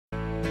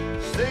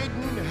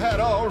Satan had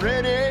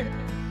already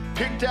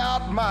picked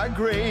out my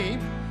grave.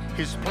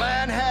 His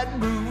plan had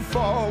moved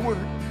forward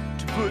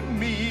to put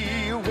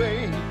me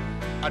away.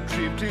 I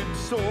drifted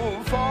so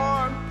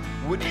far,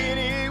 would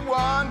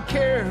anyone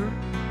care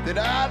that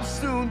I'd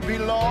soon be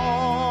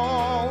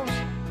lost?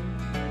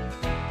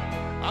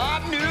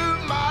 I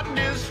knew my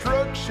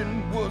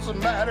destruction was a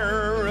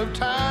matter of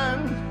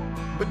time,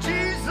 but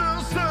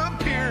Jesus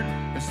appeared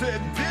and said,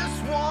 this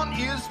one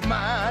is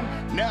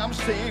mine. Now I'm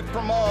safe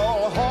from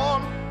all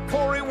harm,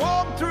 for he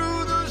walked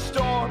through the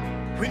storm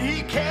when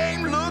he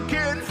came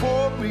looking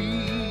for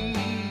me.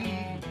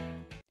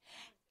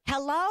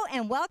 Hello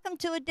and welcome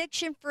to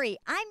Addiction Free.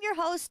 I'm your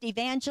host,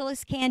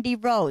 Evangelist Kandi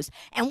Rose.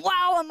 And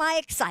wow, am I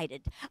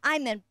excited.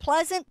 I'm in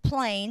Pleasant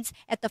Plains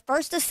at the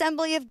First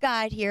Assembly of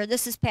God here.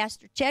 This is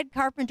Pastor Ched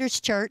Carpenter's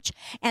church,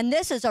 and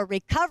this is a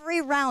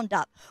recovery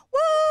roundup.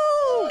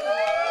 Woo!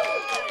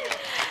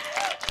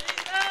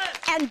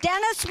 And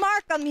Dennis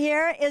Markham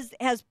here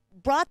has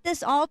brought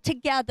this all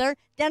together.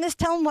 Dennis,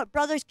 tell them what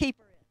Brothers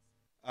Keeper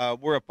is.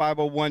 We're a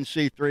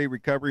 501c3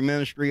 recovery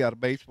ministry out of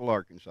Batesville,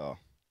 Arkansas.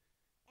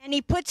 And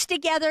he puts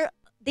together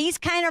these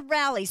kind of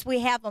rallies.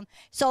 We have them.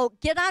 So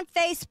get on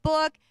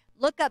Facebook,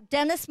 look up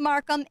Dennis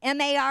Markham,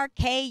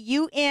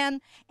 M-A-R-K-U-M,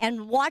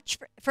 and watch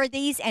for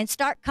these and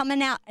start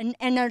coming out. And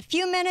in a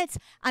few minutes,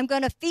 I'm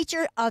going to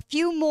feature a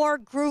few more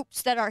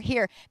groups that are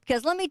here.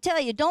 Because let me tell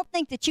you, don't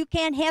think that you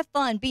can't have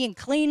fun being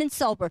clean and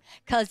sober,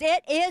 because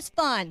it is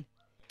fun.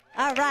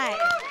 All right.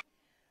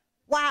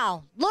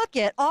 Wow, look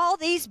at all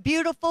these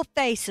beautiful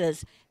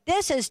faces.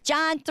 This is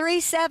John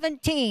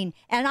 3:17,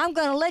 and I'm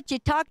going to let you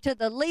talk to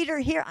the leader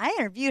here. I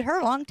interviewed her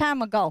a long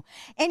time ago.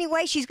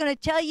 Anyway, she's going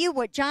to tell you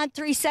what John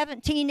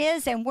 3:17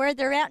 is and where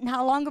they're at and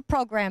how long a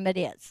program it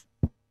is.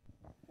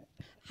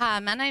 Hi,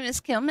 my name is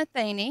Kim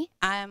Matheny.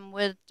 I'm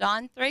with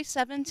John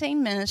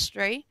 3:17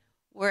 Ministry.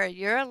 We're a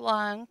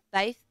year-long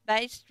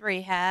faith-based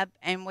rehab,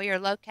 and we are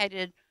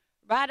located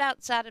right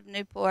outside of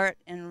Newport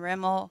in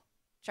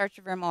Church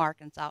of Rimmel,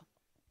 Arkansas.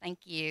 Thank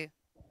you.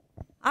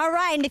 All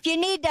right, and if you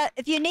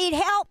need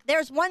help,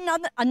 there's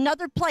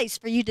another place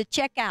for you to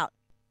check out.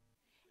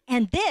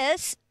 And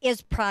this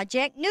is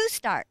Project New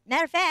Start.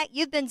 Matter of fact,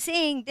 you've been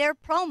seeing their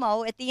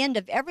promo at the end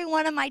of every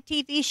one of my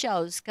TV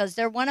shows because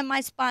they're one of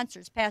my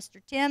sponsors,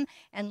 Pastor Tim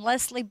and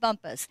Leslie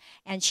Bumpus.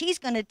 And she's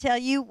going to tell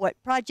you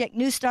what Project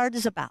New Start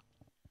is about.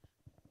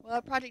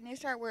 Well, Project New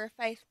Start, we're a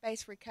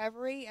faith-based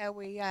recovery.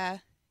 We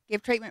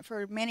give treatment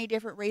for many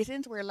different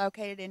reasons. We're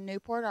located in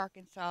Newport,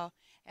 Arkansas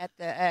at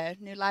the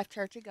New Life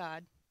Church of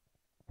God.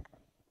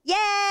 Yay!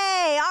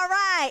 All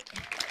right.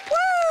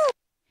 Woo!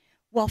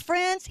 Well,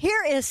 friends,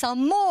 here is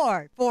some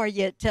more for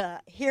you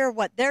to hear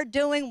what they're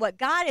doing, what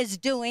God is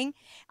doing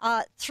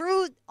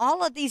through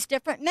all of these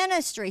different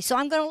ministries. So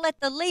I'm going to let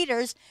the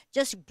leaders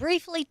just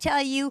briefly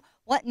tell you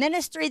what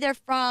ministry they're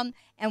from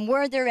and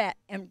where they're at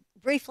and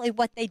briefly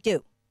what they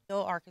do.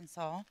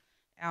 Arkansas,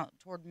 out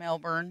toward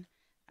Melbourne,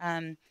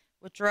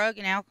 with drug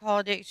and alcohol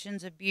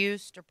addictions,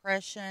 abuse,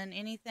 depression,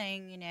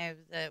 anything,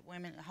 the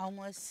women,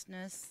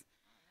 homelessness.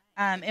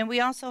 And we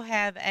also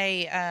have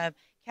a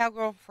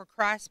Cowgirl for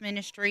Christ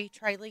ministry.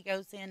 Traley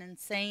goes in and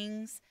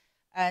sings,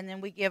 and then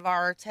we give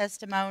our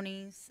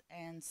testimonies.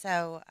 And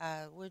so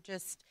we're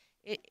just,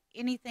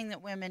 anything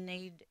that women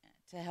need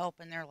to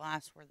help in their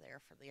lives, we're there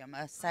for them.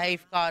 A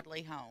safe,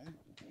 godly home.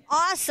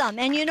 Awesome.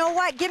 And you know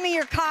what? Give me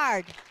your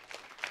card.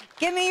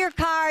 Give me your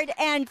card.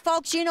 And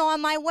folks,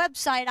 on my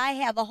website, I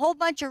have a whole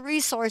bunch of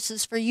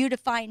resources for you to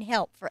find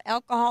help for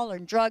alcohol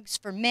and drugs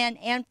for men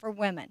and for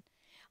women.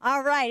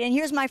 All right, and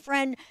here's my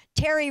friend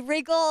Terry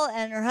Regal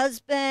and her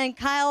husband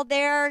Kyle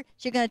there.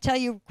 She's going to tell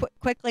you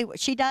quickly what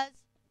she does.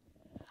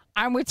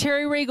 I'm with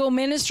Terry Regal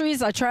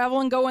Ministries. I travel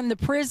and go in the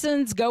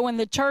prisons, go in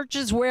the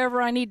churches, wherever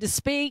I need to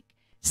speak,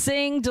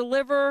 sing,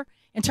 deliver,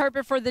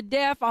 interpret for the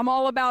deaf. I'm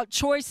all about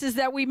choices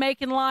that we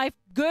make in life.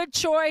 Good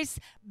choice,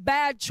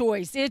 bad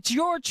choice. It's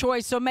your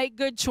choice, so make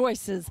good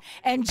choices.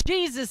 And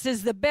Jesus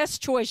is the best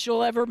choice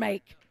you'll ever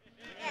make.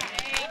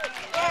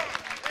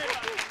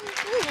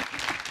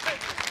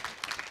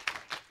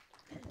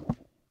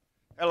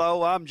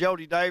 Hello, I'm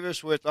Jody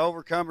Davis with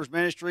Overcomers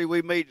Ministry.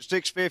 We meet at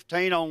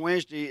 6:15 on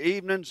Wednesday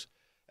evenings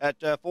at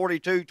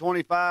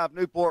 4225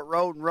 Newport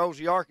Road in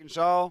Rosie,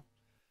 Arkansas.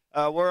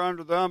 We're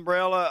under the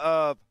umbrella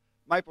of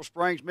Maple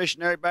Springs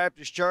Missionary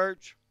Baptist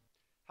Church.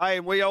 Hey,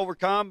 and we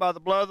overcome by the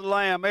blood of the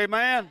Lamb.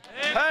 Amen.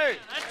 Hey,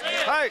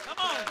 hey, come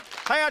on.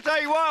 Hey, I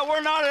tell you what,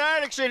 we're not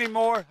addicts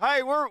anymore.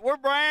 Hey, we're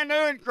brand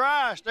new in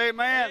Christ.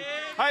 Amen.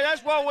 Hey,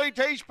 that's what we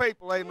teach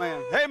people.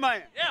 Amen.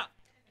 Amen. Yeah.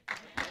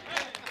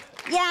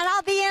 Yeah, and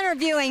I'll be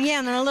interviewing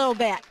him in a little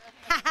bit.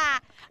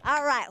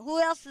 All right,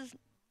 who else is?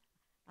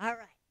 All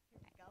right.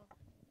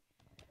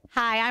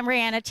 Hi, I'm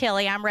Rihanna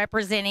Tilley. I'm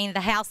representing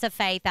the House of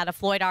Faith out of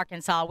Floyd,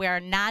 Arkansas. We are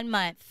a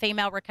 9-month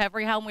female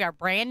recovery home. We are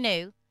brand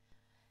new.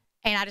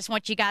 And I just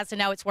want you guys to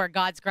know it's where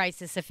God's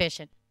grace is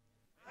sufficient.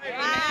 All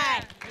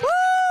right. Woo,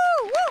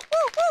 woo,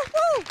 woo, woo,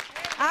 woo.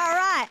 All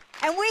right.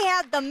 And we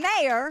have the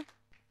mayor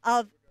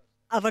of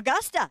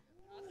Augusta.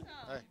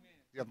 Hey.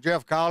 I'm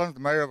Jeff Collins, the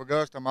mayor of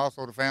Augusta. I'm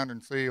also the founder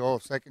and CEO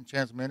of Second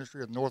Chance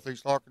Ministry of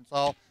Northeast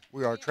Arkansas.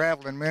 We are a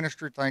traveling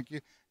ministry, thank you,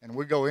 and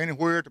we go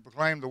anywhere to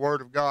proclaim the word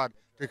of God,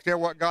 to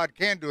tell what God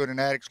can do in an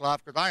addict's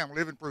life, because I am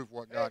living proof of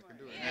what God can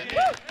do in an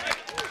addict's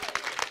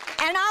life.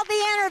 And I'll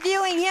be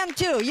interviewing him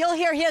too. You'll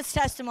hear his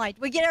testimony.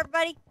 We get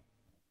everybody?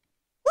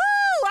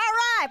 Woo! All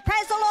right.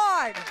 Praise the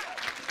Lord.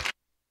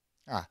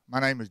 Hi, my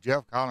name is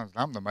Jeff Collins,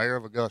 and I'm the mayor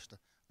of Augusta.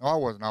 No, I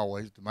wasn't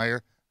always the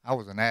mayor. I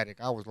was an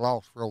addict. I was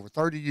lost for over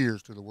 30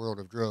 years to the world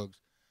of drugs.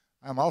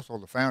 I'm also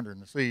the founder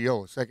and the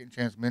CEO of Second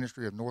Chance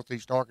Ministry of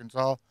Northeast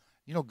Arkansas.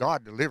 You know,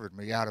 God delivered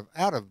me out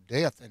of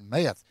death and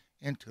meth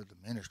into the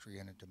ministry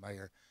and into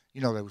mayor.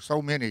 You know, there were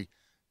so many,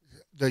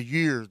 the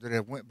years that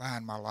have went by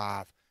in my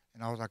life,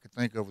 and all I could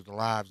think of was the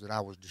lives that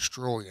I was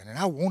destroying. And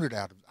I wanted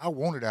out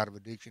of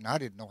addiction. I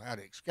didn't know how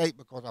to escape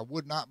because I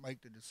would not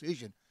make the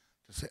decision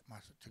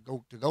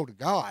to go to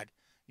God.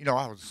 You know,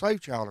 I was a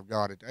saved child of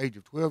God at the age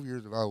of 12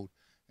 years of old,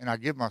 and I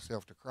give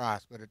myself to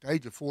Christ. But at the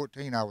age of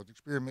 14, I was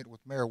experimenting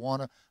with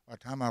marijuana. By the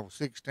time I was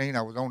 16,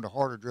 I was on to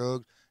harder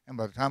drugs. And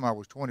by the time I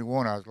was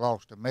 21, I was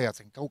lost to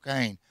meth and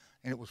cocaine.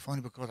 And it was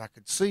funny because I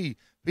could see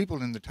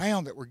people in the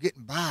town that were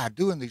getting by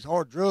doing these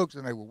hard drugs,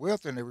 and they were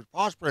wealthy and they were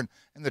prospering.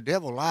 And the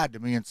devil lied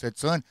to me and said,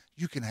 son,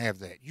 you can have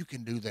that. You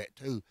can do that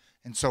too.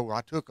 And so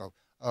I took a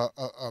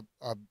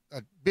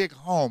big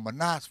home, a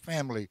nice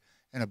family,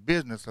 and a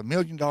business, $1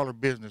 million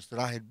business that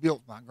I had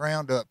built from my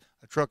ground up,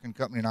 a trucking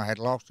company, and I had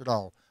lost it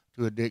all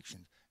to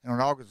addictions. And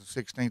on August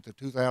the 16th of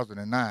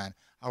 2009,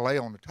 I lay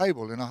on the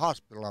table in a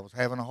hospital. I was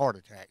having a heart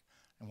attack.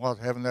 And while I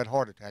was having that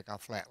heart attack, I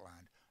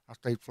flatlined. I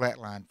stayed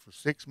flatlined for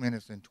 6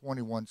 minutes and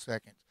 21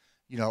 seconds.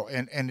 You know,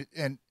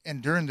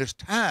 and during this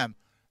time,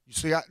 you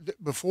see,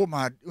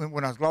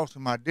 when I was lost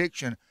in my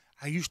addiction,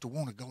 I used to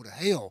want to go to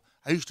hell.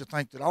 I used to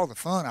think that all the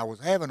fun I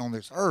was having on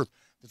this earth,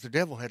 that the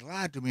devil had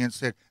lied to me and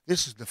said,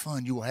 this is the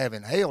fun you will have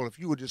in hell if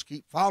you would just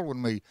keep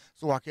following me.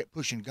 So I kept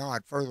pushing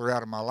God further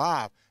out of my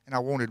life, and I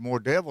wanted more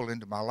devil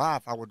into my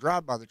life. I would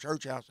drive by the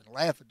church house and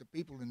laugh at the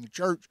people in the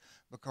church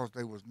because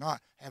they was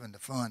not having the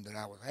fun that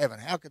I was having.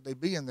 How could they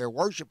be in there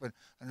worshiping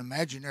an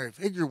imaginary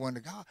figure when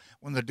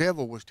the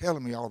devil was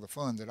telling me all the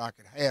fun that I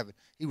could have? And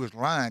he was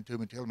lying to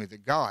me, telling me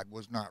that God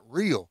was not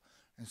real.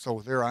 And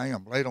so there I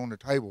am, laid on the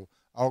table,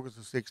 August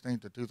the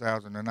 16th of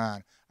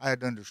 2009. I had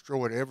done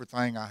destroyed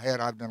everything I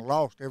had. I've done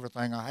lost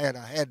everything I had.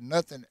 I had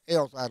nothing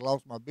else. I had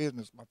lost my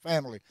business, my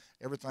family,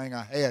 everything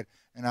I had.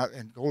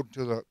 And going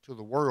to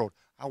the world,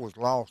 I was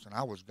lost and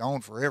I was gone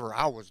forever.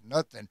 I was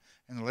nothing.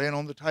 And laying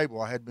on the table,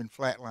 I had been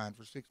flatlined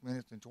for 6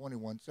 minutes and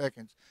 21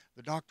 seconds.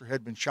 The doctor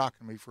had been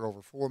shocking me for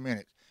over 4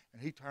 minutes.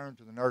 And he turned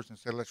to the nurse and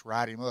said, let's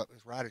write him up.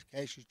 Let's write his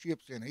cashier's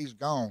chips in. He's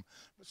gone.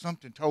 But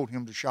something told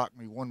him to shock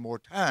me one more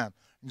time.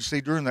 And you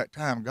see, during that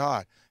time,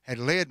 God had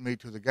led me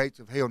to the gates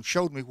of hell and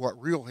showed me what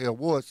real hell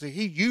was. See,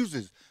 he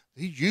uses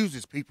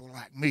people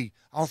like me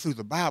all through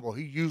the Bible.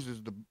 He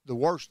uses the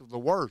worst of the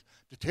worst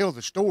to tell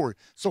the story.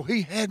 So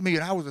he had me,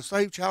 and I was a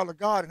saved child of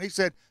God. And he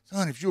said,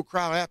 son, if you'll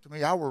cry out to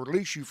me, I will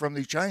release you from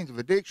these chains of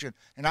addiction.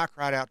 And I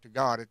cried out to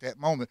God at that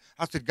moment.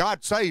 I said,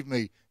 God, save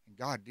me.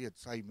 God did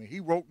save me. He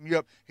woke me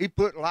up. He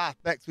put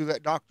life back through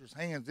that doctor's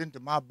hands into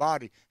my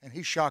body, and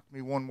he shocked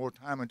me one more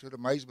time, and to the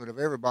amazement of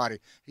everybody,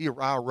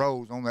 I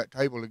rose on that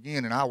table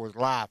again, and I was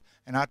live.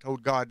 And I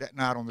told God that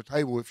night on the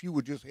table, if you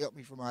would just help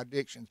me from my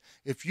addictions,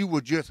 if you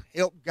would just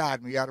help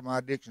guide me out of my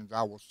addictions,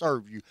 I will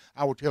serve you.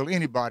 I will tell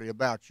anybody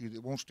about you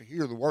that wants to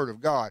hear the word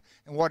of God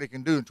and what it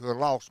can do to a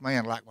lost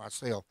man like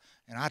myself.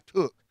 And I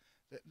took,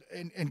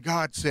 and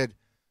God said,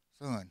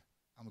 son,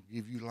 I'm going to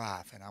give you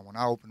life. And when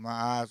I opened my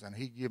eyes and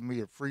he gave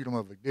me a freedom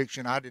of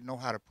addiction, I didn't know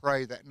how to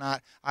pray that night.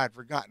 I had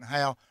forgotten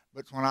how,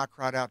 but when I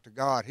cried out to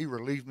God, he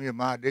relieved me of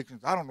my addictions.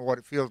 I don't know what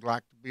it feels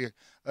like to be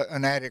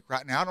an addict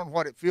right now. I don't know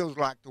what it feels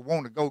like to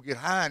want to go get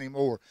high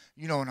anymore.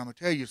 You know, and I'm going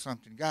to tell you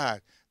something,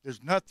 guys.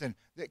 There's nothing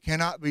that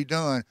cannot be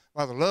done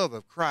by the love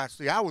of Christ.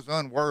 See, I was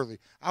unworthy.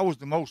 I was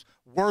the most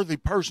worthy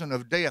person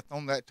of death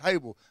on that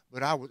table,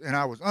 but I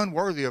was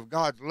unworthy of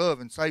God's love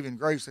and saving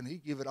grace, and he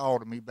gave it all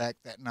to me back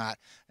that night.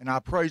 And I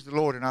praise the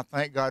Lord, and I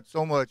thank God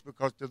so much,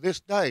 because to this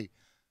day,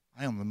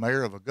 I am the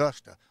mayor of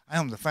Augusta. I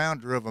am the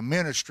founder of a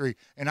ministry,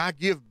 and I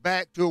give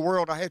back to a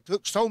world I had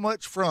took so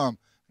much from.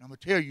 And I'm going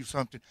to tell you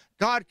something.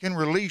 God can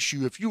release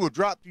you if you will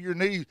drop to your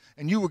knees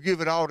and you will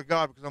give it all to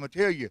God, because I'm going to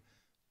tell you,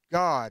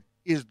 God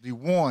is the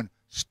one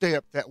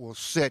step that will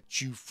set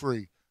you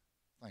free.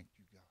 Thank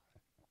you, God.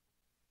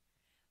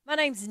 My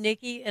name's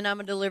Nikki, and I'm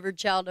a delivered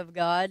child of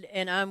God,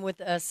 and I'm with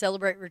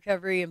Celebrate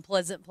Recovery in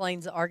Pleasant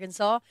Plains,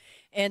 Arkansas.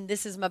 And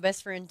this is my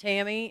best friend,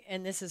 Tammy,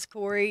 and this is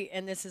Corey,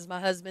 and this is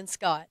my husband,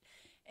 Scott.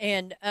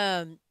 And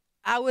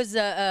I was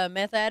a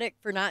meth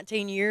addict for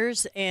 19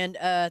 years, and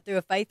through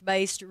a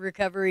faith-based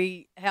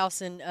recovery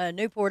house in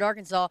Newport,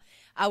 Arkansas,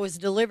 I was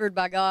delivered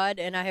by God,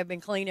 and I have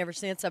been clean ever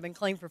since. I've been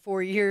clean for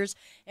 4 years,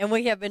 and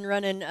we have been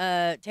running,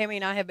 Tammy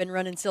and I have been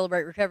running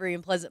Celebrate Recovery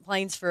in Pleasant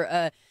Plains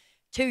for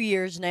 2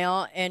 years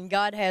now, and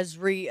God has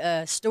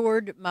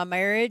restored my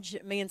marriage.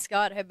 Me and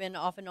Scott have been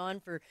off and on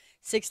for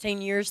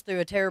 16 years through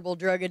a terrible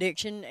drug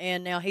addiction,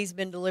 and now he's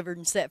been delivered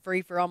and set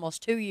free for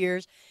almost 2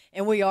 years.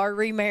 And we are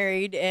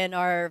remarried, and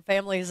our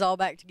family is all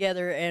back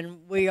together,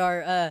 and we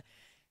are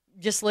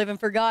just living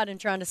for God and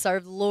trying to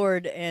serve the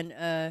Lord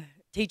and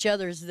teach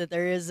others that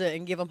there is,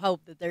 and give them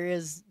hope that there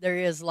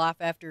is life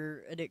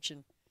after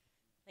addiction.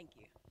 Thank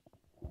you.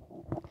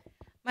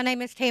 My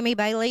name is Tammy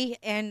Bailey,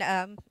 and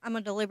I'm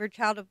a delivered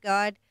child of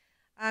God.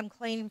 I'm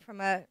clean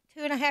from a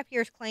 2.5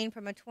 years clean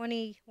from a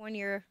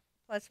 21-year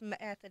plus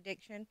meth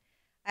addiction.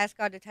 I asked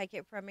God to take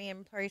it from me,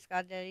 and praise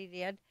God that He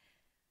did.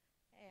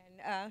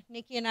 And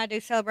Nikki and I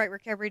do Celebrate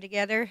Recovery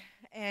together,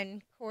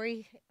 and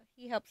Corey,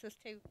 he helps us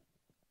too.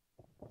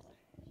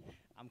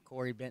 I'm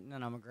Corey Benton,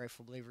 and I'm a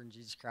grateful believer in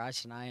Jesus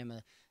Christ, and I am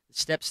a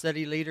step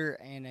study leader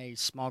and a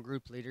small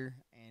group leader,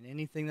 and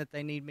anything that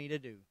they need me to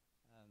do.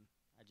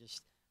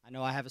 I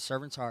know I have a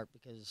servant's heart,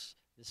 because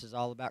this is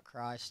all about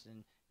Christ,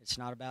 and it's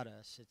not about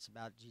us. It's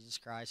about Jesus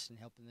Christ and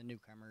helping the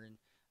newcomer, and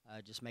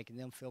just making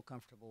them feel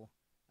comfortable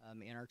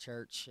in our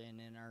church and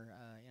in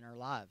our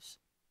lives.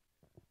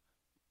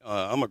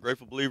 I'm a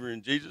grateful believer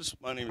in Jesus.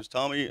 My name is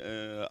Tommy.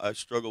 I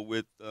struggle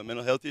with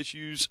mental health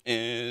issues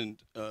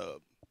and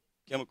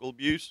chemical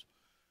abuse.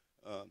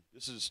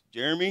 This is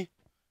Jeremy,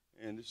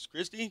 and this is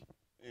Christy,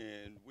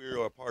 and we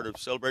are part of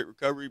Celebrate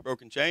Recovery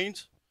Broken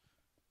Chains.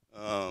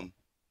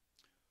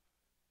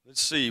 Let's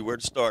see where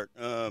to start.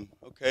 I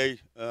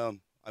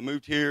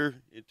moved here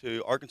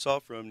to Arkansas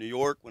from New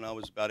York when I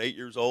was about 8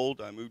 years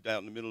old. I moved out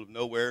in the middle of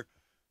nowhere.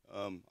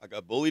 I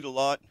got bullied a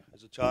lot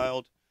as a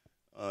child.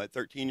 At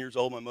 13 years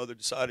old, my mother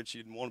decided she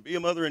didn't want to be a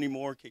mother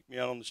anymore, kicked me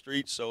out on the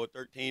streets. So at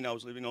 13, I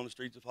was living on the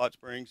streets of Hot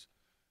Springs,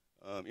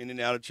 in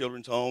and out of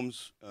children's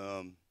homes,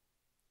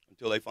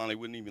 until they finally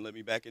wouldn't even let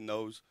me back in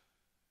those.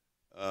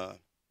 I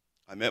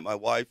met my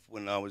wife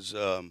when I was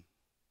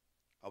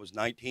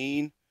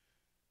 19,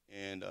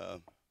 and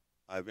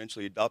I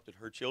eventually adopted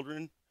her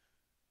children.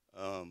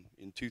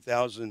 In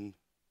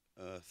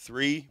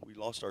 2003, we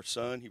lost our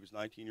son. He was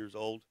 19 years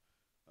old.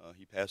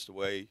 He passed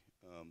away.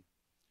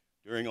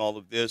 During all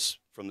of this,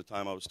 from the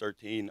time I was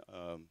 13,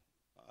 I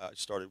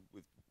started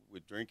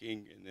with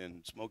drinking and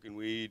then smoking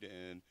weed,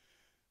 and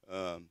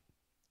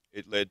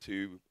it led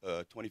to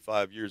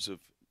 25 years of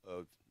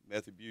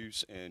meth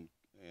abuse and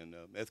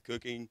meth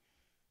cooking,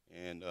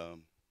 and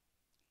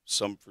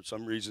for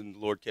some reason the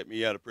Lord kept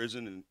me out of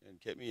prison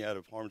and kept me out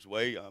of harm's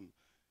way.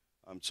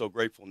 I'm so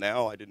grateful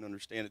now. I didn't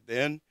understand it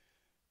then,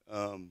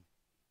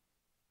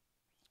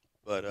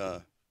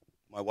 but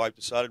my wife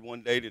decided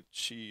one day that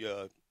she'd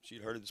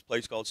heard of this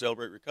place called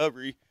Celebrate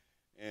Recovery,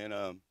 and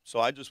so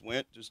I just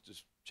went just to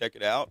check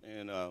it out,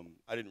 and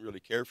I didn't really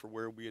care for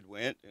where we had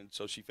went, and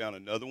so she found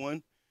another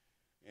one,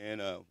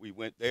 and we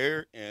went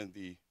there, and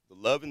the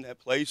love in that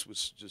place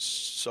was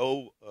just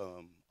so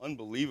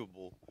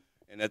unbelievable.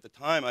 And at the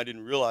time, I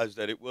didn't realize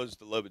that it was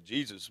the love of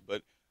Jesus.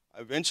 But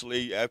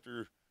eventually,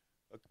 after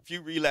a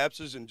few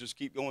relapses and just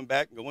keep going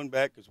back,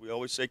 because we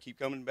always say keep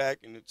coming back,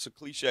 and it's a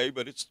cliche,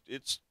 but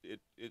it's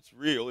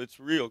real. It's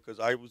real, because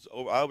I was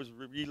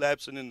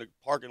relapsing in the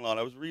parking lot.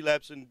 I was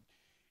relapsing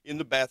in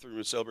the bathroom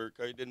at Celebrate.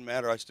 It didn't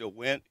matter. I still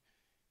went.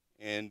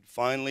 And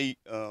finally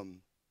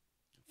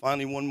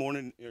one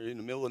morning in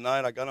the middle of the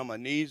night, I got on my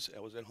knees. I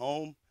was at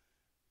home,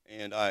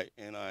 and I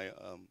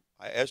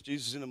asked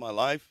Jesus into my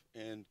life,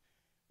 and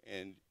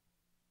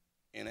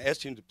I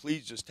asked him to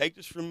please just take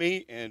this from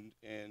me, and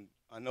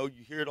I know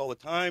you hear it all the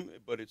time,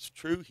 but it's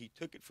true. He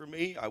took it from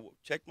me. I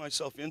checked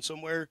myself in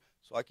somewhere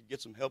so I could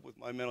get some help with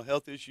my mental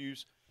health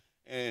issues,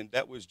 and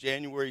that was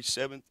January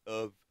 7th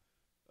of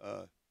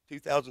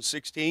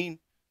 2016.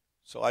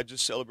 So I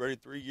just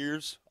celebrated 3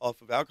 years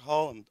off of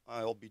alcohol, and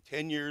I'll be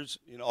 10 years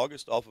in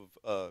August off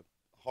of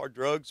hard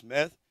drugs,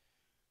 meth.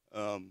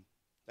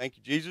 Thank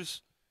you,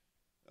 Jesus.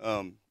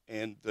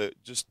 And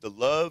just the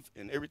love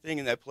and everything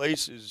in that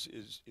place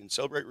is in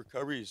Celebrate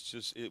Recovery. It's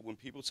just when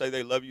people say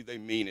they love you, they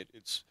mean it.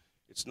 It's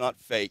not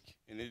fake,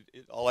 and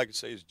all I can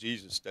say is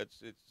Jesus.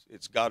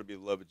 It's got to be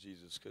the love of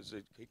Jesus, because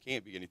it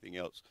can't be anything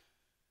else.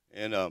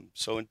 And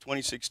so in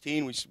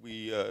 2016,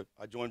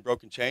 I joined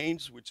Broken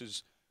Chains, which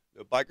is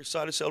the biker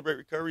side of Celebrate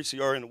Recovery.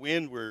 CR in the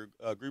Wind. We're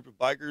a group of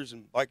bikers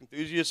and bike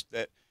enthusiasts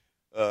that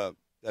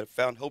have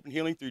found hope and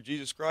healing through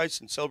Jesus Christ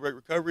and Celebrate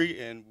Recovery,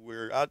 and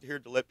we're out here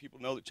to let people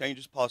know that change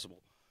is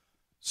possible.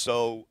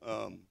 So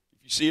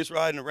if you see us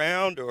riding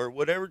around or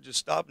whatever, just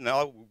stop, and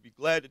I will be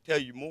glad to tell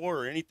you more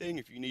or anything.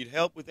 If you need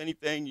help with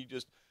anything, you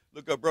just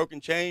look up Broken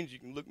Chains. You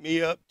can look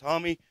me up,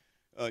 Tommy.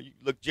 You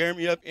can look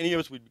Jeremy up. Any of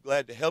us, we'd be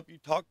glad to help you,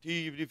 talk to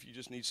you, even if you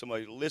just need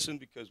somebody to listen,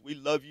 because we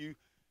love you,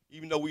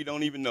 even though we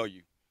don't even know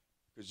you,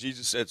 because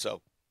Jesus said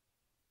so.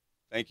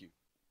 Thank you.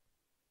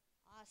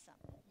 Awesome.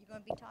 You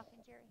going to be talking,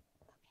 Jerry?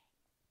 Okay.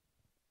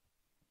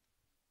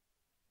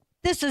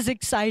 This is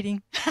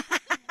exciting.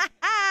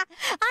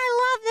 I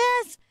love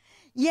this.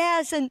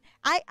 Yes, and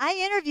I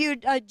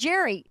interviewed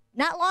Jerry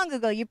not long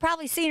ago. You've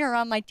probably seen her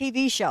on my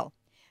TV show.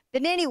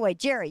 But anyway,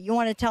 Jerry, you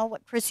want to tell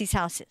what Chrissy's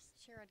house is?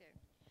 Sure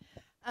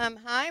I do.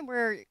 Hi,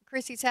 we're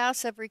Chrissy's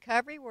House of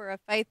Recovery. We're a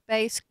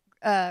faith-based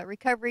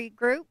recovery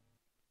group.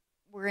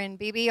 We're in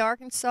BB,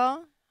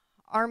 Arkansas.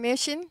 our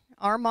mission,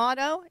 our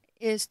motto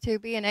is to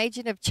be an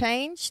agent of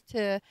change,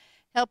 to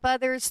help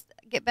others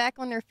get back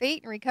on their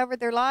feet and recover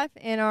their life.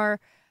 And our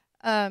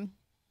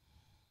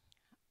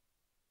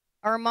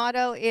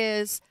motto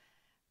is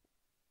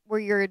where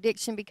your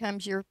addiction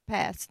becomes your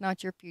past,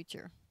 not your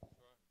future.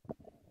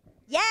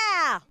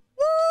 Yeah.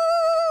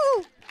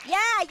 Woo!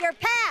 Yeah, your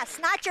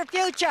past, not your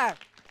future.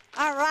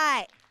 All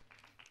right.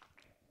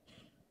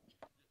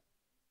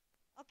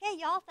 Okay,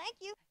 y'all, thank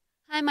you.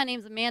 Hi, my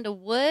name's Amanda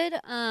Wood.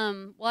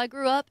 Well, I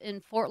grew up in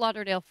Fort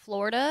Lauderdale,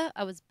 Florida.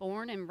 I was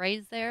born and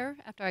raised there.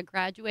 After I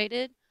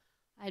graduated,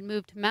 I had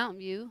moved to Mountain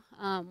View.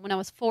 When I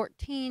was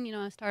 14,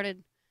 I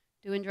started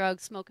doing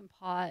drugs, smoking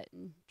pot,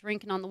 and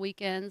drinking on the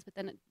weekends, but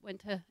then it went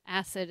to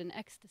acid and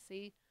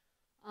ecstasy.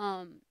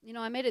 I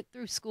made it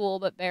through school,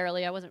 but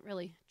barely. I wasn't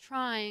really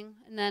trying.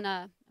 And then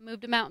I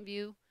moved to Mountain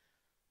View.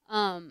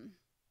 Partying,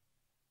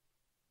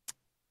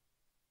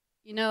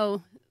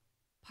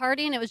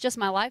 it was just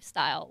my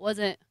lifestyle.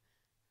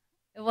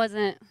 It was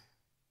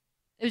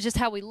just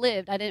how we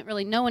lived. I didn't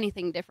really know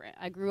anything different.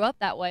 I grew up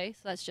that way,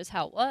 so that's just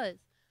how it was.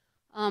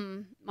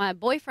 My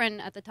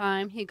boyfriend at the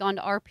time, he'd gone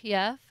to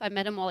RPF. I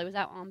met him while he was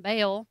out on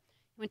bail.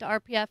 He went to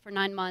RPF for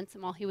 9 months,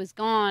 and while he was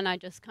gone, I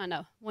just kind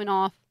of went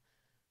off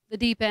the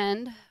deep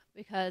end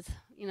because,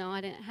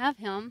 I didn't have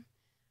him.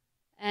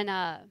 And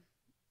I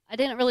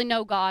didn't really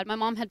know God. My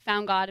mom had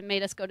found God and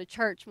made us go to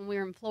church when we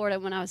were in Florida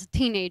when I was a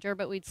teenager,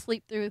 but we'd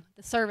sleep through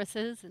the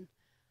services, and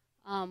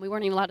we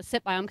weren't even allowed to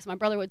sit by him because my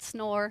brother would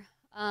snore.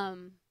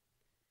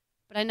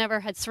 But I never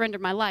had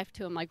surrendered my life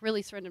to him, like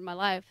really surrendered my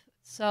life.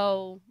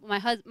 So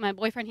my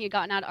boyfriend, he had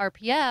gotten out of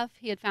RPF.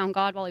 He had found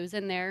God while he was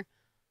in there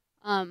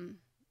and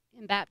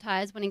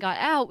baptized. When he got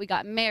out, we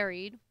got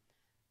married.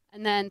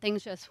 And then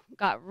things just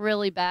got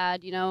really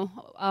bad,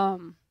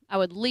 I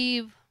would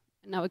leave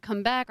and I would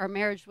come back. Our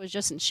marriage was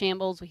just in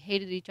shambles. We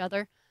hated each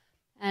other.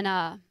 And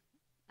I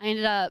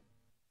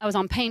was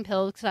on pain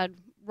pills because I'd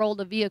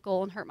rolled a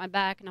vehicle and hurt my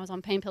back, and I was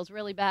on pain pills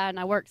really bad. And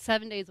I worked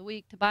 7 days a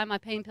week to buy my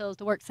pain pills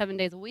to work 7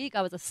 days a week.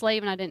 I was a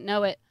slave and I didn't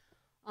know it.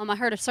 I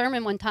heard a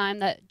sermon one time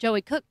that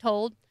Joey Cook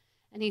told,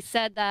 and he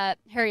said that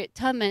Harriet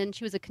Tubman,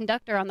 she was a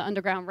conductor on the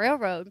Underground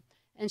Railroad,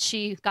 and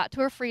she got to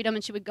her freedom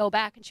and she would go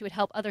back and she would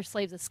help other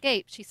slaves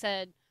escape. She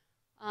said,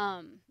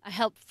 I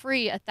helped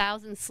free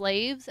 1,000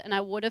 slaves, and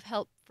I would have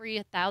helped free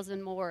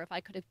 1,000 more if I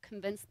could have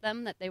convinced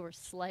them that they were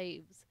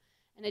slaves.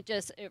 And it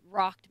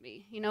rocked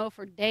me.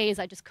 For days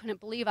I just couldn't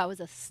believe I was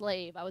a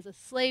slave. I was a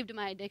slave to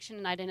my addiction,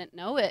 and I didn't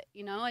know it.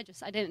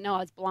 I didn't know I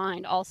was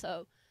blind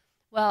also.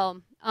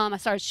 Well, I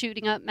started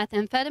shooting up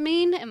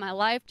methamphetamine, and my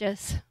life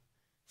just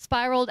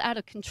spiraled out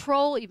of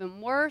control,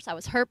 even worse. I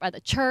was hurt by the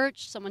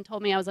church. Someone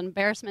told me I was an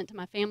embarrassment to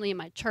my family and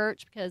my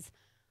church because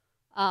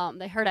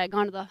they heard I had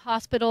gone to the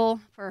hospital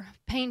for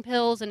pain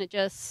pills, and it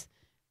just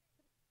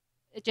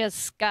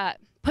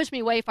pushed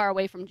me way far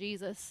away from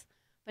Jesus.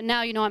 But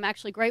now, I'm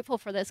actually grateful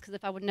for this, because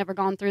if I would never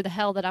gone through the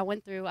hell that I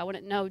went through, I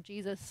wouldn't know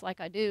Jesus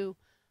like I do.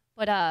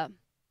 But I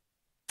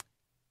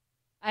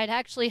had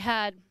actually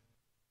had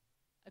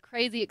a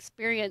crazy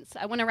experience.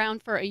 I went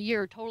around for a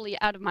year totally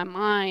out of my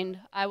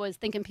mind. I was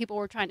thinking people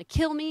were trying to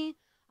kill me.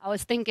 I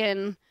was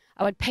thinking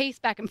I would pace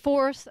back and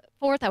forth.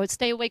 I would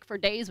stay awake for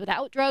days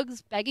without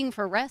drugs, begging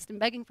for rest and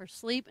begging for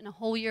sleep. And a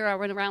whole year I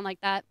went around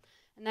like that.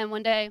 And then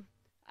one day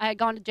I had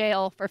gone to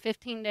jail for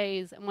 15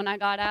 days. And when I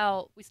got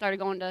out, we started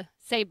going to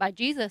Saved by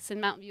Jesus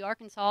in Mountain View,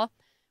 Arkansas,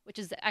 which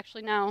is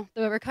actually now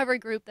the recovery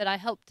group that I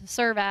helped to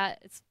serve at.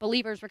 It's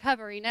Believers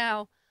Recovery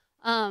now.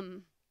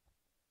 And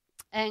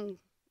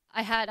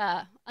I had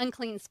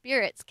unclean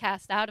spirits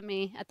cast out of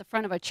me at the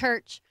front of a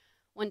church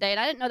one day, and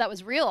I didn't know that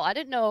was real. I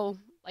didn't know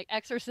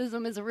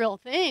exorcism is a real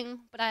thing,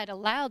 but I had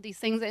allowed these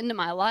things into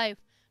my life.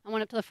 I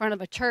went up to the front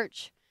of a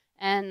church,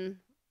 and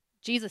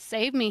Jesus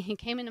saved me. He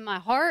came into my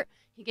heart.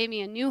 He gave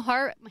me a new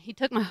heart. He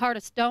took my heart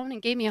of stone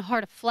and gave me a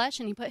heart of flesh,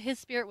 and he put his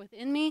spirit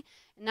within me.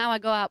 And now I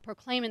go out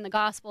proclaiming the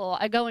gospel.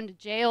 I go into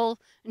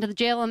the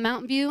jail in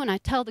Mountain View, and I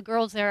tell the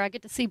girls there, I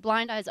get to see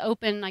blind eyes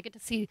open. I get to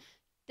see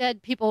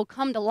dead people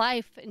come to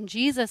life in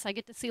Jesus. I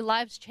get to see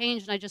lives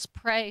change, and I just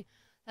pray.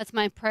 That's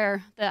my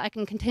prayer, that I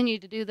can continue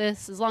to do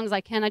this as long as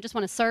I can. I just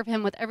want to serve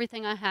him with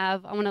everything I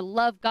have. I want to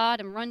love God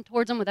and run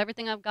towards him with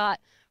everything I've got.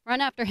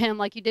 Run after him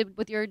like you did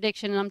with your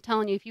addiction. And I'm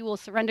telling you, if you will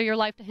surrender your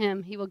life to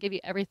him, he will give you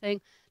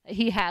everything that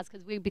he has,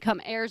 because we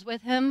become heirs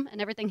with him,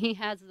 and everything he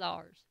has is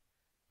ours.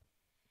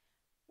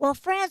 Well,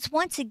 friends,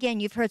 once again,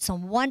 you've heard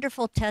some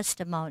wonderful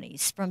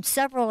testimonies from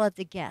several of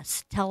the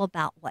guests tell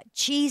about what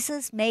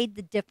Jesus made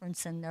the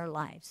difference in their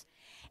lives.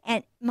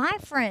 And my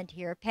friend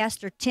here,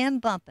 Pastor Tim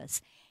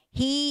Bumpus,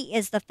 he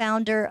is the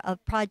founder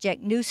of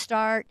Project New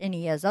Start, and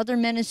he has other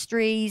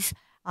ministries.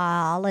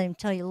 I'll let him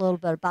tell you a little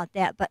bit about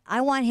that. But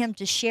I want him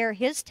to share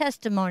his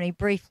testimony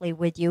briefly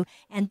with you,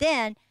 and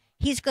then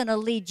he's going to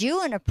lead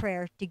you in a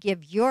prayer to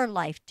give your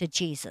life to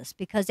Jesus.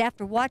 Because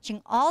after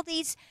watching all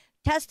these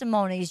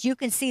testimonies, you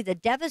can see the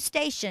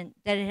devastation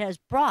that it has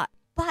brought.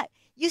 But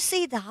you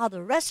see how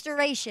the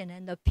restoration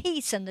and the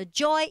peace and the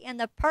joy and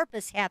the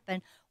purpose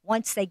happen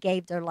once they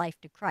gave their life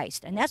to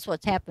Christ. And that's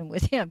what's happened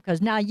with him,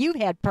 because now you've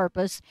had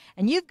purpose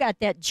and you've got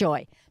that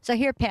joy. So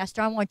here,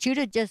 Pastor, I want you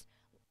to just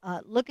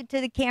look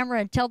into the camera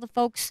and tell the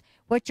folks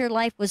what your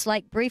life was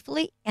like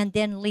briefly, and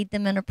then lead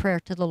them in a prayer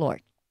to the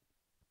Lord.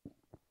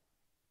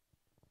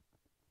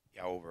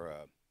 Yeah, over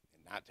in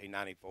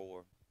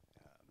 1994,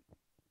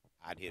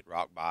 I'd hit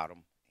rock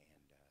bottom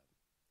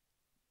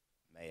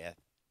and meth,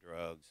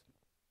 drugs,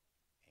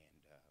 and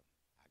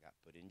I got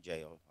put in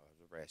jail. I was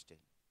arrested.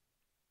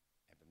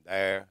 And from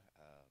there,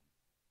 I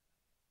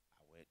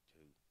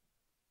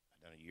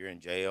done a year in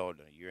jail,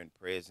 done a year in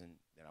prison,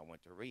 then I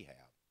went to rehab.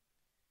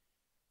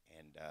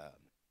 And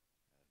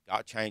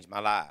God changed my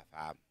life.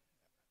 I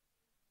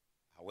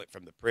went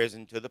from the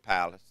prison to the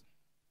palace,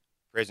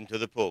 prison to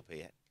the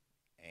pulpit,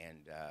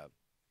 and I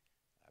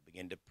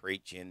began to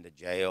preach in the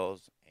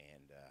jails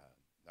and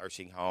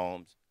nursing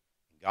homes.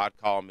 And God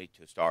called me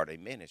to start a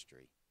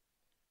ministry.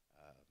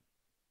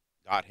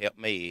 God helped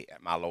me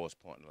at my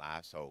lowest point in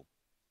life, so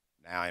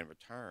now in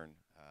return,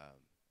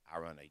 I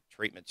run a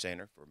treatment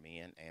center for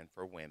men and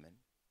for women.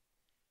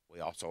 We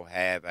also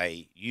have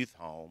a youth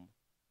home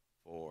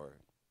for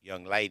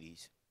young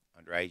ladies,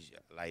 underage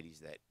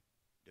ladies that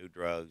do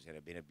drugs and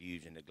have been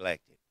abused and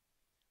neglected.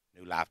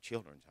 New Life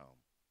Children's Home.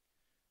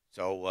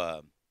 So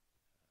I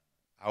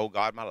owe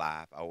God my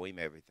life. I owe him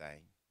everything.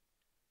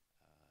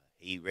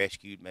 He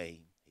rescued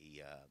me.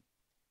 He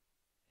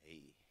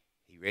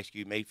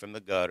rescued me from the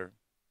gutter,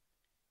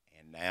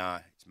 and now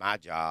it's my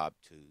job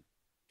to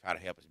try to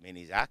help as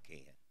many as I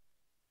can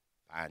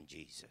find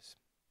Jesus.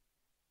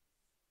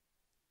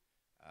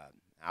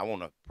 I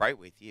want to pray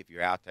with you if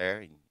you're out there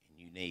and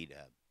you need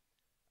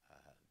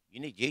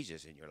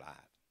Jesus in your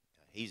life.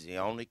 He's the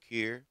only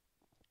cure.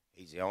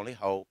 He's the only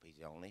hope. He's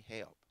the only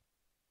help.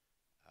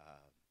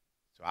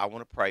 So I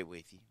want to pray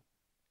with you.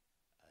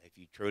 If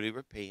you truly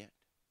repent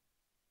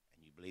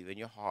and you believe in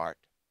your heart,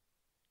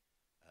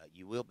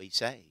 you will be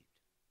saved.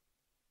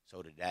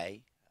 So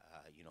today,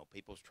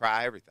 people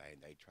try everything.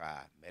 They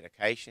try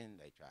medication.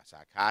 They try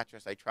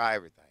psychiatrists. They try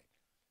everything.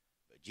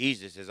 But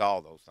Jesus is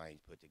all those things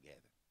put together.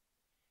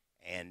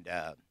 And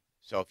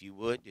so if you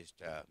would,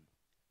 just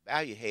bow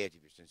your heads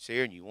if you're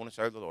sincere and you want to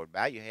serve the Lord.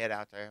 Bow your head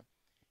out there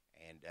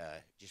and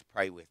just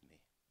pray with me.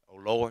 Oh,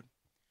 Lord,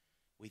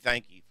 we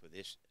thank you for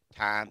this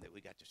time that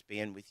we got to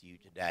spend with you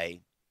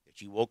today,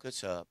 that you woke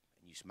us up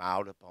and you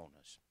smiled upon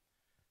us.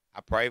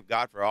 I pray,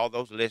 God, for all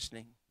those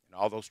listening and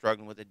all those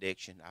struggling with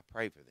addiction. I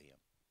pray for them.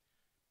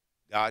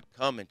 God,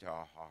 come into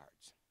our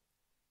hearts.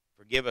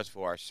 Forgive us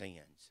for our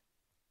sins.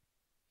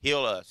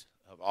 Heal us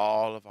of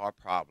all of our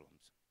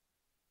problems.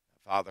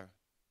 Father,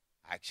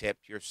 I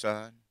accept your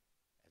Son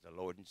as a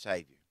Lord and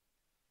Savior.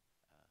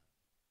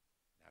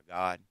 Now,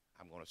 God,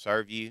 I'm going to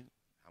serve you.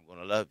 I'm going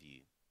to love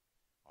you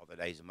all the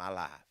days of my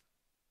life.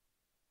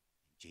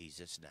 In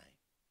Jesus' name,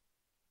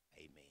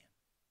 amen.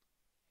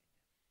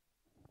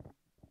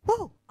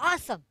 Woo,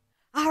 awesome.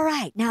 All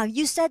right, now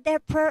you said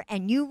that prayer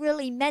and you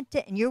really meant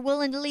it and you're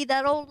willing to leave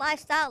that old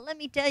lifestyle. Let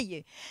me tell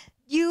you,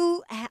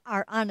 you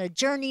are on a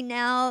journey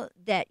now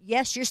that,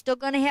 yes, you're still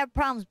going to have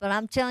problems, but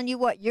I'm telling you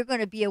what, you're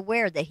going to be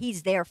aware that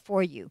he's there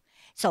for you.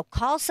 So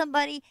call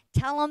somebody,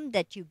 tell them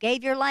that you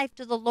gave your life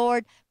to the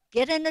Lord,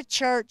 get in a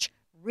church,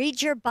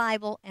 read your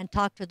Bible, and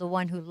talk to the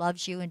one who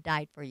loves you and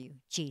died for you,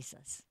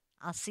 Jesus.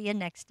 I'll see you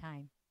next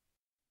time.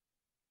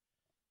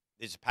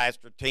 This is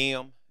Pastor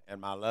Tim and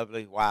my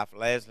lovely wife,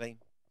 Leslie.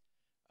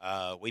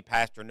 We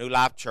pastor New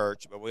Life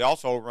Church, but we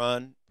also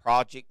run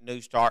Project New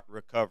Start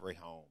Recovery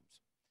Homes.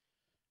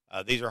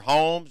 These are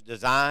homes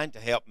designed to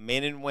help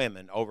men and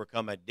women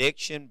overcome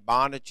addiction,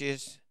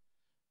 bondages.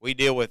 We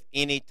deal with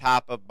any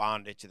type of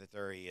bondage that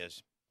there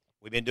is.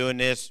 We've been doing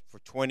this for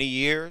 20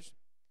 years.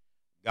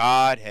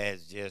 God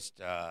has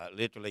just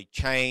literally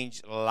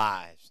changed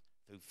lives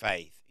through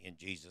faith in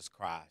Jesus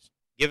Christ.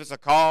 Give us a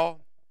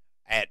call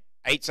at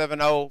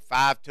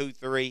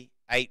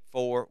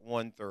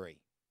 870-523-8413.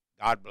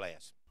 God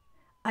bless.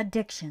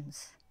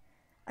 Addictions.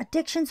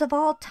 Addictions of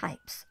all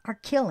types are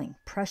killing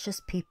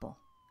precious people.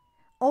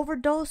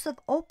 Overdose of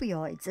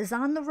opioids is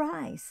on the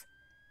rise.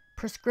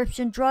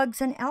 Prescription drugs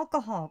and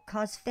alcohol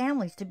cause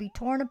families to be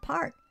torn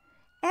apart.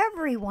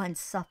 Everyone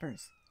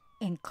suffers,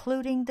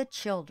 including the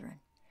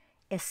children,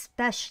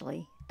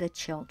 especially the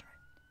children.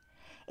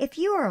 If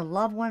you or a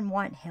loved one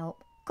want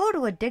help, go to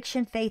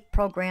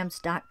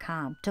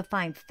addictionfaithprograms.com to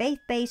find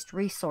faith-based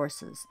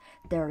resources.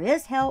 There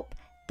is help.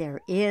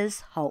 There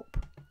is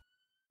hope.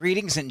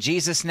 Greetings in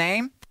Jesus'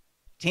 name.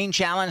 Teen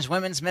Challenge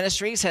Women's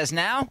Ministries has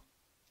now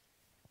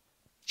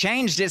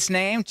changed its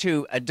name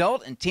to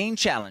Adult and Teen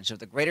Challenge of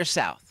the Greater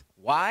South.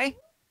 Why?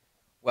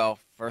 Well,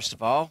 first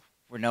of all,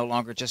 we're no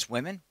longer just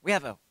women. We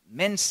have a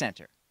men's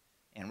center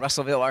in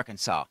Russellville,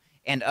 Arkansas.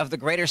 And of the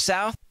Greater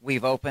South,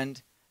 we've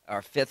opened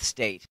our 5th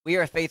state. We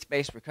are a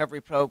faith-based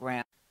recovery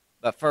program.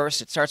 But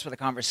first, it starts with a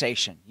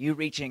conversation, you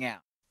reaching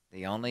out.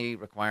 The only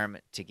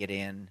requirement to get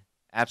in,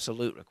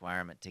 absolute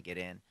requirement to get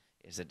in,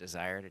 is a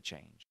desire to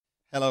change.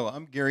 Hello,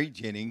 I'm Gary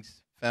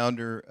Jennings,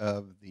 founder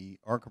of the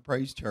Ark of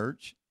Praise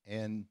Church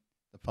and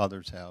the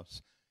Father's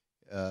House.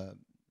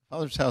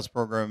 Father's House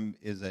program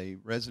is a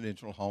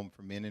residential home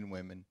for men and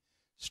women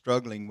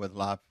struggling with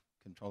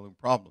life-controlling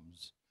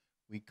problems.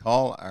 We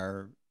call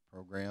our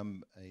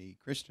program a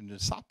Christian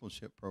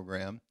discipleship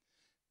program.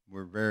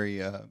 We're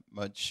very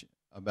much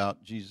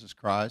about Jesus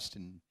Christ,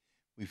 and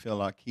we feel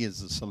like he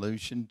is the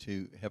solution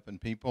to helping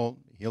people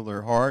heal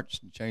their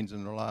hearts and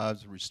changing their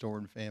lives and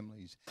restoring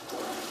families.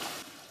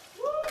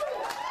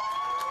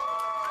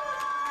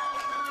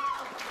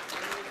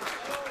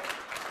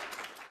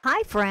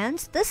 Hi,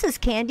 friends. This is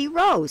Kandi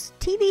Rose,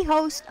 TV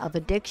host of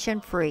Addiction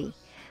Free.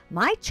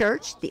 My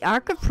church, the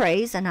Ark of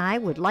Praise, and I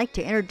would like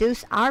to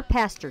introduce our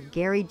pastor,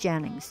 Gary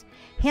Jennings.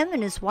 Him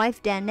and his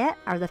wife, Danette,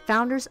 are the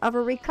founders of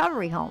a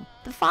recovery home,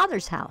 the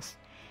Father's House.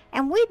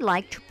 And we'd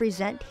like to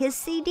present his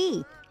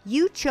CD,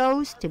 You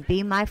Chose to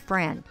Be My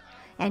Friend.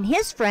 And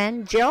his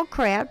friend, Gerald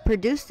Crabb,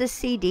 produced this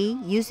CD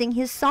using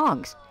his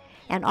songs.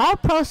 And all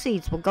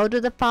proceeds will go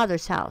to the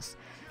Father's House.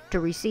 To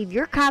receive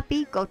your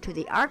copy, go to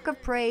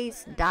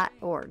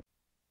thearkofpraise.org.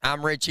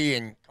 I'm Richie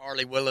and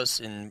Carly Willis,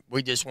 and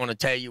we just want to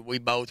tell you we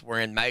both were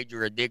in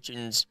major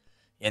addictions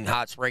in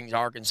Hot Springs,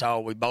 Arkansas.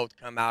 We both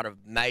come out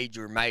of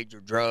major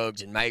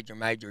drugs and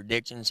major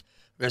addictions.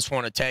 We just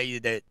want to tell you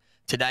that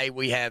today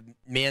we have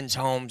men's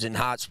homes in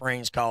Hot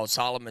Springs called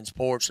Solomon's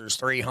Porch. There's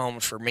 3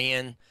 homes for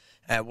men.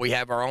 We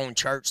have our own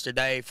church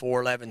today,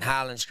 411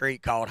 Highland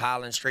Street, called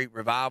Highland Street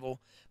Revival.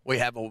 We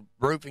have a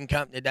roofing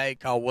company today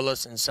called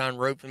Willis & Son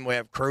Roofing. We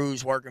have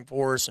crews working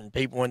for us and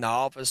people in the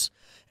office,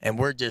 and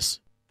we're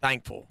just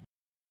thankful.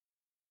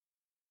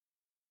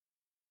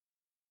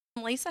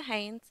 I'm Lisa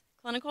Haynes,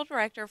 Clinical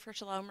Director for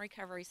Shalom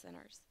Recovery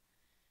Centers.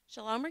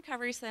 Shalom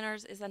Recovery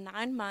Centers is a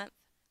 9-month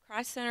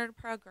Christ-centered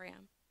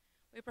program.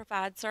 We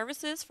provide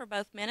services for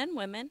both men and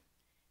women,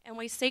 and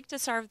we seek to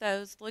serve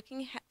those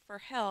looking for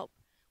help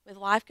with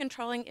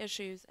life-controlling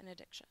issues and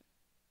addiction.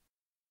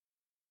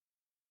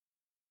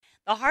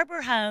 The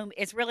Harbor Home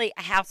is really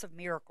a house of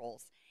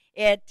miracles.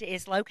 It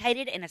is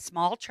located in a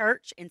small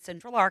church in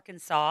central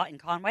Arkansas, in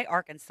Conway,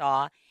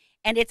 Arkansas,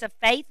 and it's a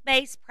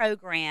faith-based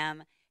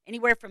program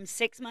anywhere from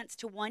 6 months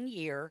to 1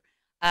 year,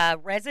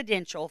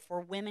 residential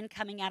for women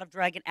coming out of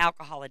drug and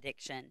alcohol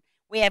addiction.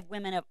 We have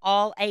women of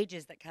all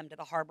ages that come to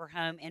the Harbor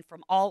Home and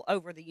from all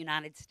over the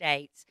United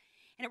States.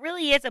 And it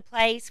really is a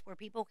place where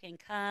people can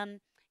come,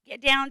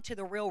 get down to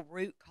the real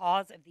root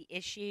cause of the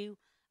issue.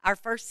 Our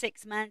first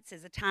 6 months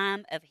is a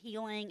time of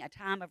healing, a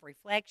time of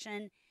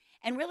reflection,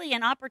 and really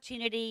an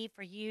opportunity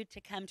for you to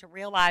come to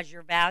realize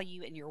your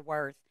value and your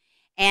worth,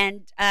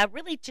 and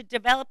really to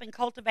develop and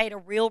cultivate a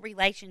real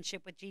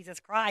relationship with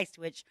Jesus Christ,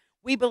 which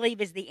we believe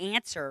is the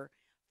answer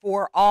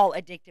for all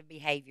addictive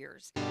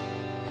behaviors.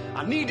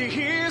 I need to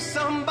hear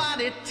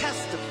somebody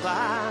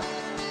testify.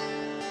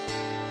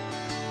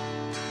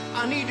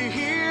 I need to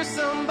hear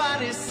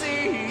somebody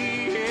say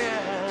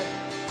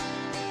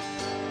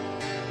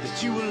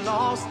that you were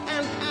lost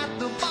and at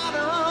the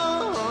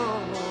bottom,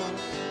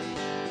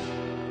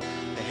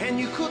 and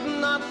you could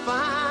not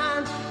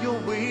find your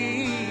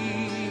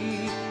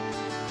way.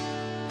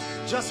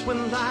 Just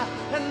when life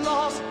had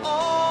lost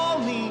all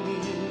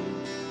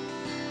meaning,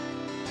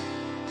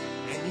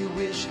 and you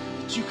wish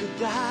that you could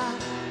die,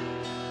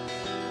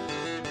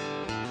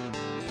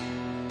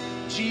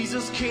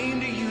 Jesus came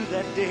to you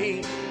that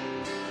day.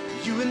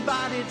 You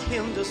invited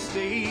him to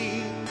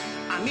stay.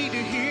 I need to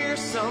hear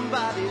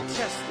somebody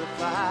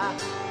testify.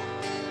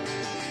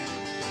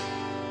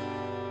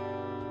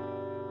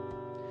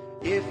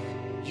 If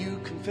you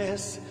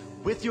confess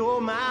with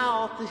your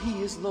mouth that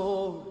he is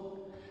Lord,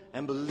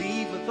 and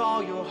believe with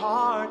all your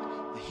heart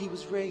that he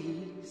was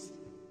raised,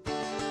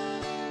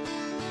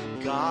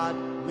 God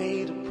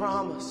made a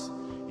promise,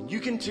 and you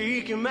can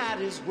take him at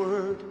his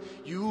word.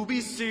 You'll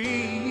be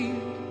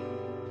saved.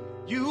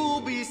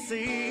 You'll be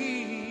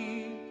saved.